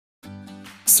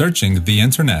Searching the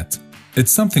internet. It's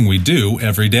something we do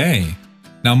every day.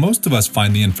 Now, most of us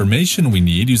find the information we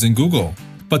need using Google.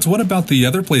 But what about the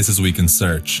other places we can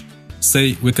search?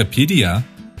 Say Wikipedia,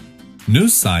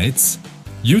 news sites,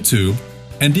 YouTube,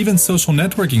 and even social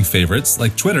networking favorites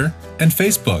like Twitter and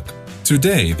Facebook.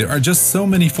 Today, there are just so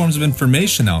many forms of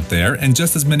information out there and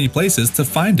just as many places to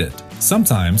find it.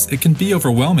 Sometimes it can be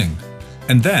overwhelming.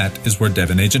 And that is where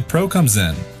DEVONagent Pro comes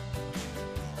in.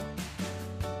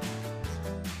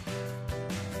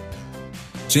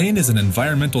 Jane is an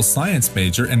environmental science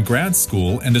major in grad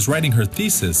school and is writing her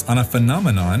thesis on a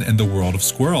phenomenon in the world of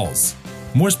squirrels.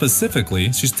 More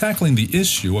specifically, she's tackling the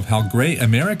issue of how gray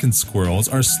American squirrels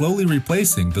are slowly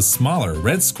replacing the smaller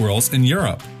red squirrels in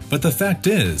Europe. But the fact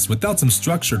is, without some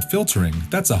structured filtering,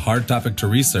 that's a hard topic to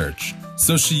research.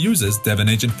 So she uses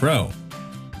DEVONagent Pro.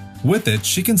 With it,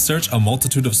 she can search a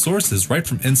multitude of sources right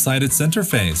from inside its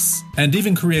interface, and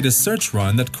even create a search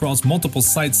run that crawls multiple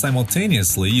sites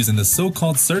simultaneously using the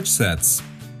so-called search sets.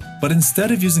 But instead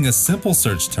of using a simple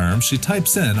search term, she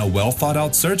types in a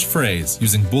well-thought-out search phrase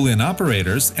using Boolean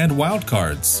operators and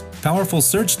wildcards, powerful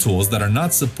search tools that are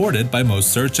not supported by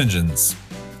most search engines.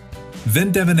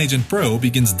 Then DEVONagent Pro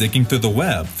begins digging through the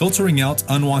web, filtering out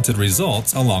unwanted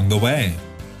results along the way.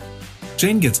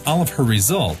 Jane gets all of her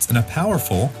results in a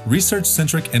powerful,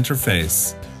 research-centric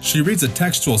interface. She reads a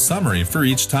textual summary for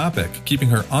each topic, keeping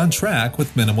her on track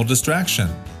with minimal distraction.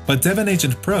 But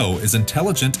DEVONagent Pro is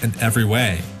intelligent in every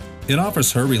way. It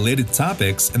offers her related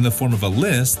topics in the form of a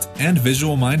list and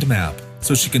visual mind map,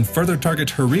 so she can further target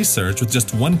her research with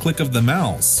just one click of the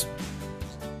mouse.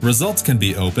 Results can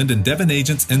be opened in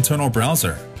DEVONagent's internal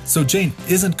browser, so Jane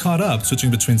isn't caught up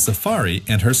switching between Safari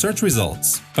and her search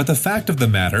results. But the fact of the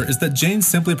matter is that Jane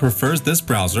simply prefers this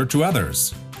browser to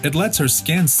others. It lets her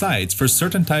scan sites for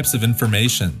certain types of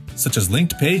information, such as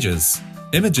linked pages,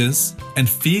 images, and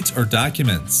feeds or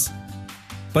documents.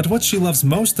 But what she loves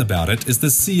most about it is the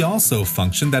See Also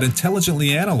function that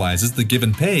intelligently analyzes the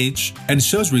given page and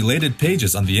shows related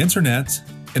pages on the internet,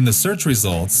 in the search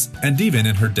results, and even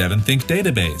in her DEVONthink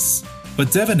database. But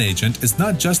DEVONagent is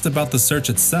not just about the search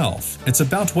itself, it's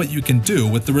about what you can do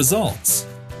with the results.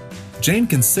 Jane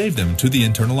can save them to the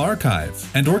internal archive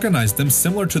and organize them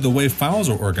similar to the way files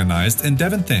are organized in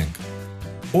DEVONthink.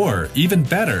 Or, even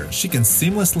better, she can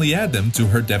seamlessly add them to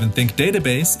her DEVONthink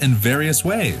database in various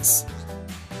ways.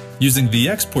 Using the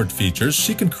export features,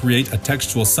 she can create a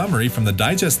textual summary from the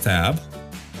Digest tab,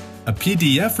 a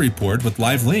PDF report with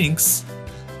live links,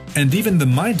 and even the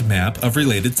mind map of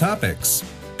related topics.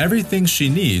 Everything she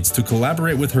needs to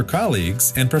collaborate with her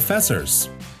colleagues and professors.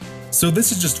 So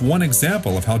this is just one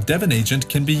example of how DEVONagent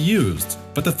can be used,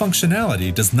 but the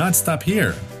functionality does not stop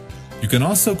here. You can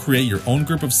also create your own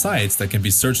group of sites that can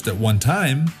be searched at one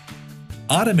time,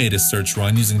 automate a search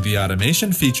run using the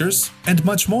automation features, and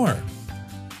much more.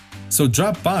 So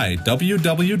drop by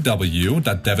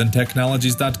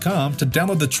www.devontechnologies.com to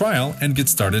download the trial and get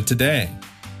started today.